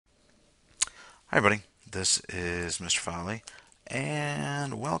Hi everybody, this is Mr. Folly,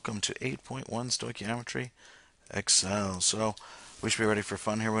 and welcome to 8.1 Stoichiometry Excel. So, we should be ready for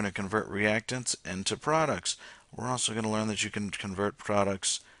fun here. We're going to convert reactants into products. We're also going to learn that you can convert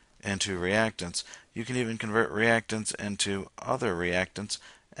products into reactants. You can even convert reactants into other reactants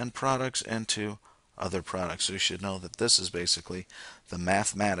and products into other products. So you should know that this is basically the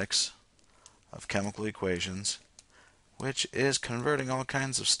mathematics of chemical equations, which is converting all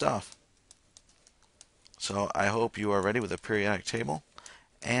kinds of stuff. So I hope you are ready with a periodic table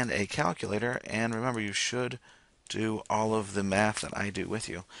and a calculator. And remember, you should do all of the math that I do with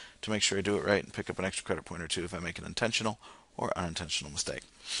you to make sure I do it right and pick up an extra credit point or two if I make an intentional or unintentional mistake.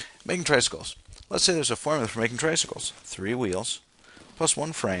 Making tricycles. Let's say there's a formula for making tricycles. 3 wheels plus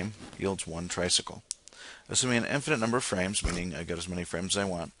 1 frame yields 1 tricycle. Assuming an infinite number of frames, meaning I get as many frames as I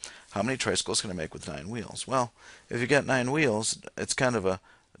want, how many tricycles can I make with 9 wheels? Well, if you get 9 wheels, it's kind of a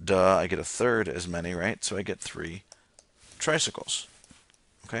duh, I get a third as many, right? So I get 3 tricycles.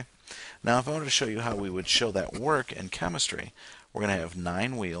 Okay? Now, if I wanted to show you how we would show that work in chemistry, we're going to have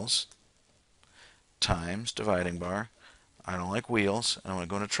 9 wheels times dividing bar. I don't like wheels, and I want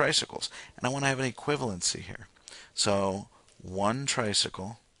to go into tricycles. And I want to have an equivalency here. So 1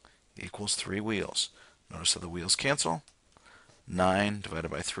 tricycle equals 3 wheels. Notice how the wheels cancel. 9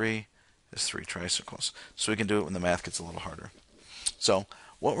 divided by 3 is 3 tricycles. So we can do it when the math gets a little harder. So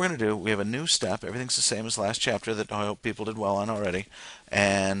what we're going to do, we have a new step. Everything's the same as last chapter that I hope people did well on already.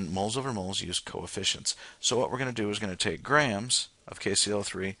 And moles over moles use coefficients. So what we're going to do is going to take grams of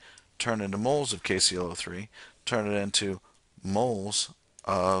KClO3, turn it into moles of KClO3, turn it into moles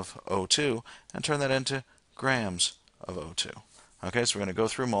of O2, and turn that into grams of O2. Okay, so we're going to go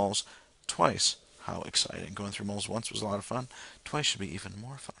through moles twice. How exciting. Going through moles once was a lot of fun. Twice should be even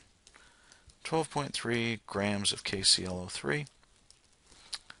more fun. 12.3 grams of KClO3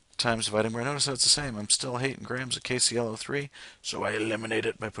 times dividing by, notice how it's the same. I'm still hating grams of KClO3, so I eliminate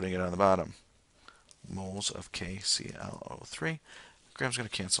it by putting it on the bottom. Moles of KClO3. Grams going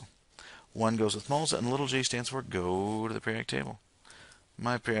to cancel. 1 goes with moles, and little g stands for go to the periodic table.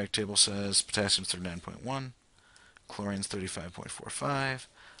 My periodic table says potassium's 39.1, chlorine's 35.45,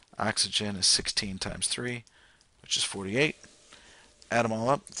 oxygen is 16 times 3, which is 48. Add them all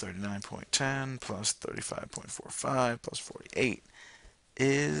up, 39.10 plus 35.45 plus 48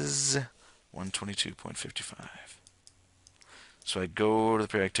 is 122.55. So I go to the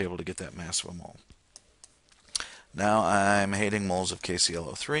periodic table to get that mass of a mole. Now I'm hating moles of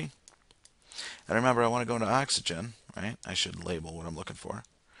KClO3. And remember, I want to go into oxygen, right? I should label what I'm looking for.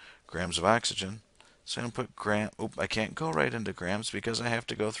 Grams of oxygen. So I'm going to put I can't go right into grams because I have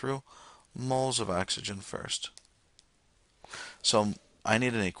to go through moles of oxygen first. So I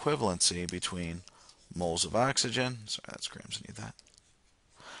need an equivalency between moles of oxygen, sorry, that's grams, I need that,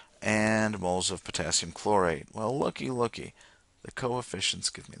 and moles of potassium chlorate. Well, looky. The coefficients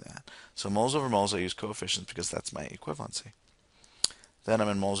give me that. So moles over moles, I use coefficients because that's my equivalency. Then I'm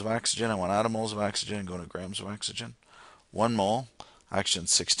in moles of oxygen. I want out of moles of oxygen and go to grams of oxygen. 1 mole, oxygen's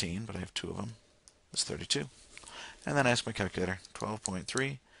 16, but I have 2 of them. It's 32. And then I ask my calculator,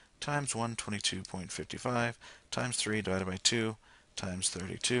 12.3 times 122.55 times 3 divided by 2 times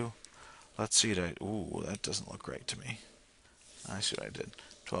 32. Let's see, ooh, that doesn't look right to me. I see what I did.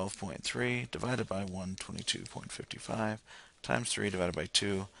 12.3 divided by 122.55 times 3 divided by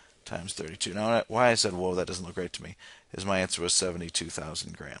 2 times 32. Now, why I said, whoa, that doesn't look right to me, is my answer was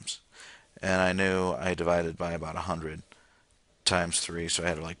 72,000 grams. And I knew I divided by about 100 times 3, so I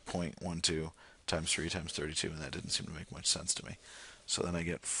had like 0.12 times 3 times 32, and that didn't seem to make much sense to me. So then I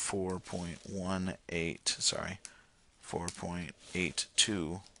get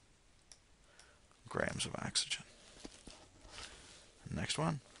 4.82 grams of oxygen. Next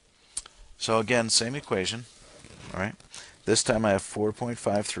one. So again, same equation. All right. This time I have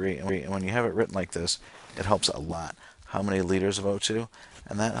 4.53, and when you have it written like this, it helps a lot. How many liters of O2?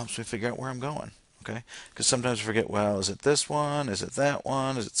 And that helps me figure out where I'm going. Okay? Because sometimes I forget, well, is it this one? Is it that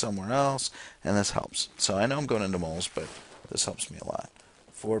one? Is it somewhere else? And this helps. So I know I'm going into moles, but this helps me a lot.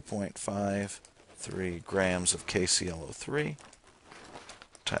 4.53 grams of KClO3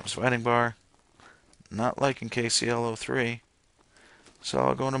 times dividing bar. Not liking KClO3, so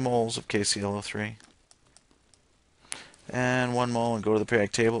I'll go into moles of KClO3. And 1 mole and go to the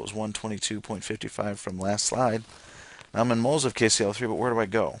periodic table. It was 122.55 from last slide. Now I'm in moles of KClO3, but where do I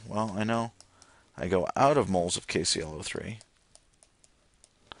go? Well, I know I go out of moles of KClO3.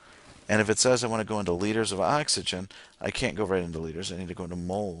 And if it says I want to go into liters of oxygen, I can't go right into liters. I need to go into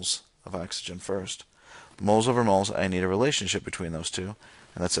moles of oxygen first. Moles over moles, I need a relationship between those two,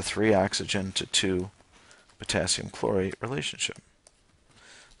 and that's a 3 oxygen to 2 potassium chlorate relationship.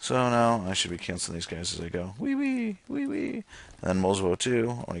 So now I should be canceling these guys as I go. Wee wee, wee wee. And then moles of O2, I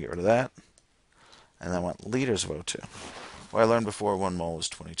want to get rid of that. And then I want liters of O2. Well, I learned before 1 mole is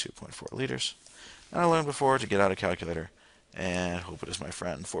 22.4 liters. And I learned before to get out a calculator and hope it is my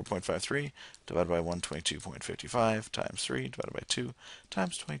friend. 4.53 divided by 122.55 times 3 divided by 2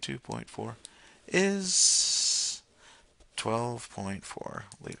 times 22.4 is 12.4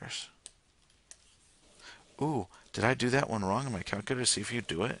 liters. Ooh, did I do that one wrong in my calculator? See if you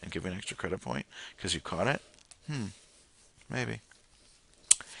do it and give me an extra credit point because you caught it? Maybe.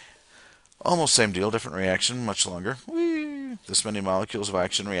 Almost same deal, different reaction, much longer. Whee! This many molecules of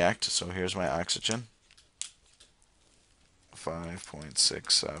oxygen react. So here's my oxygen.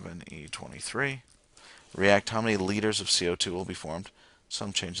 5.67 E23. React, how many liters of CO2 will be formed? So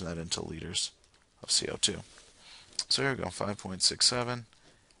I'm changing that into liters of CO2. So here we go, 5.67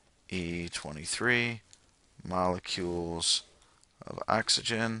 E23 molecules of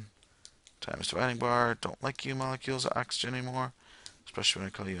oxygen times dividing bar. Don't like you molecules of oxygen anymore, especially when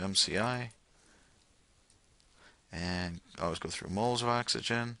I call you MCI. And I always go through moles of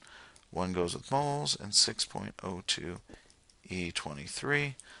oxygen. 1 goes with moles, and 6.02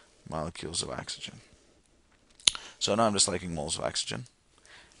 E23 molecules of oxygen. So now I'm just liking moles of oxygen.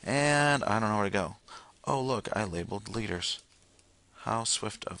 And I don't know where to go. Oh, look, I labeled liters. How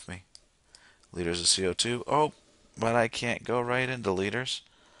swift of me. Liters of CO2. Oh, but I can't go right into liters.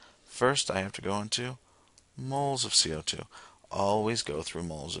 First, I have to go into moles of CO2. Always go through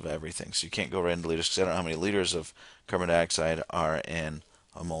moles of everything. So you can't go right into liters because I don't know how many liters of carbon dioxide are in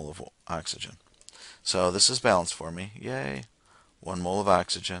a mole of oxygen. So this is balanced for me. Yay. 1 mole of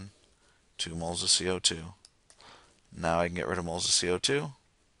oxygen, 2 moles of CO2. Now I can get rid of moles of CO2.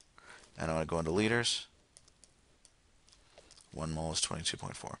 And I want to go into liters. 1 mole is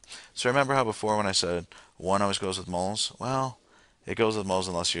 22.4. So remember how before when I said 1 always goes with moles? Well, it goes with moles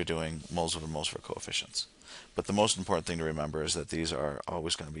unless you're doing moles over moles for coefficients. But the most important thing to remember is that these are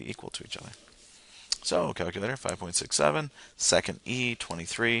always going to be equal to each other. So calculator, 5.67, second E,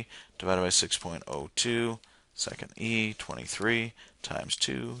 23, divided by 6.02, second E, 23, times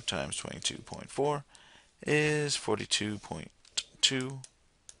 2 times 22.4 is 42.2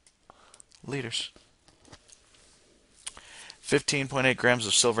 liters. 15.8 grams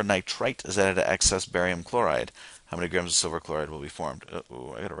of silver nitrite is added to excess barium chloride. How many grams of silver chloride will be formed?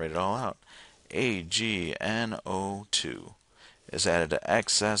 Oh, I gotta write it all out. AgNO2 is added to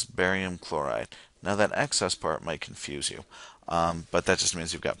excess barium chloride. Now that excess part might confuse you, but that just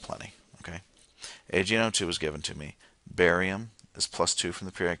means you've got plenty. Okay. AgNO2 was given to me. Barium is +2 from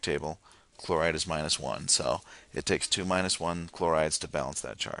the periodic table. Chloride is -1. So it takes 2 -1 chlorides to balance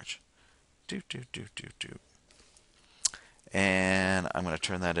that charge. And I'm going to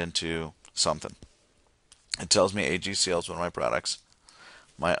turn that into something. It tells me AgCl is one of my products.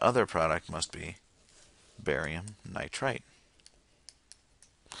 My other product must be barium nitrite.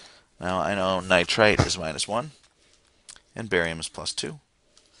 Now I know nitrite is -1 and barium is +2.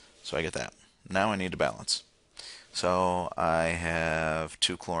 So I get that. Now I need to balance. So I have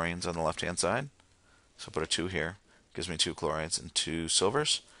 2 chlorines on the left-hand side. So put a 2 here. Gives me 2 chlorides and 2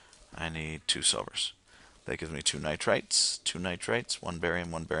 silvers. I need 2 silvers. That gives me 2 nitrites, 1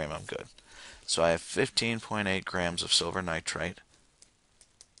 barium, 1 barium. I'm good. So I have 15.8 grams of silver nitrite.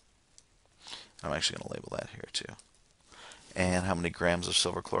 I'm actually going to label that here too. And how many grams of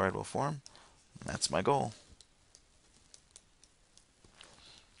silver chloride will form? That's my goal.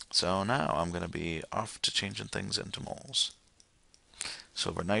 So now I'm going to be off to changing things into moles.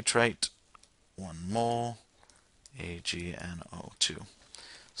 Silver nitrite, 1 mole, AgNO2.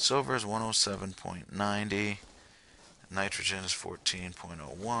 Silver is 107.90. Nitrogen is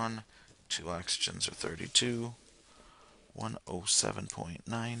 14.01. 2 oxygens are 32.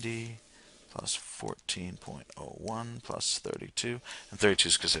 107.90 plus 14.01 plus 32. And 32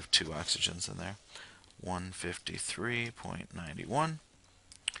 is because I have 2 oxygens in there. 153.91.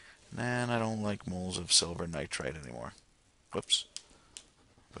 And I don't like moles of silver nitrite anymore. Whoops.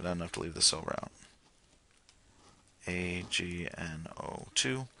 But I don't have to leave the silver out.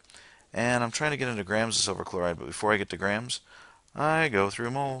 AgNO2. And I'm trying to get into grams of silver chloride, but before I get to grams, I go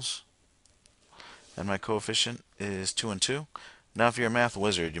through moles. And my coefficient is 2 and 2. Now, if you're a math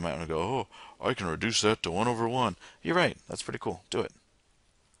wizard, you might want to go, oh, I can reduce that to 1 over 1. You're right. That's pretty cool. Do it.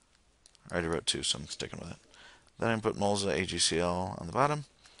 I already wrote 2, so I'm sticking with it. Then I put moles of AgCl on the bottom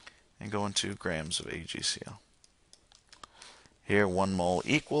and go into grams of AgCl. Here, 1 mole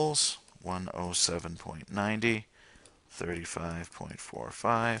equals 107.90,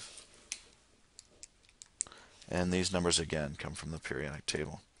 35.45. And these numbers, again, come from the periodic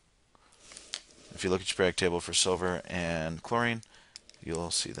table. If you look at your periodic table for silver and chlorine,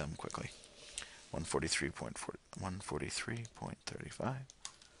 you'll see them quickly. 143.35.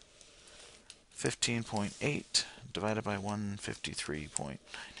 15.8 divided by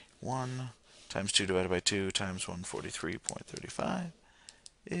 153.1 times 2 divided by 2 times 143.35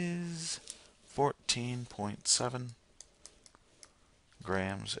 is 14.7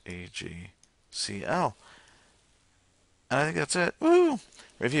 grams AgCl. And I think that's it. Woo!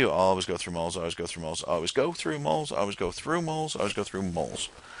 Review. Always go through moles, always go through moles, always go through moles, always go through moles, always go through moles.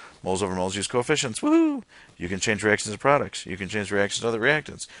 Moles over moles use coefficients. Woohoo! You can change reactions of products. You can change reactions to other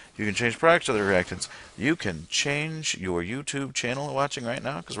reactants. You can change products to other reactants. You can change your YouTube channel watching right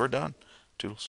now because we're done. Toodles.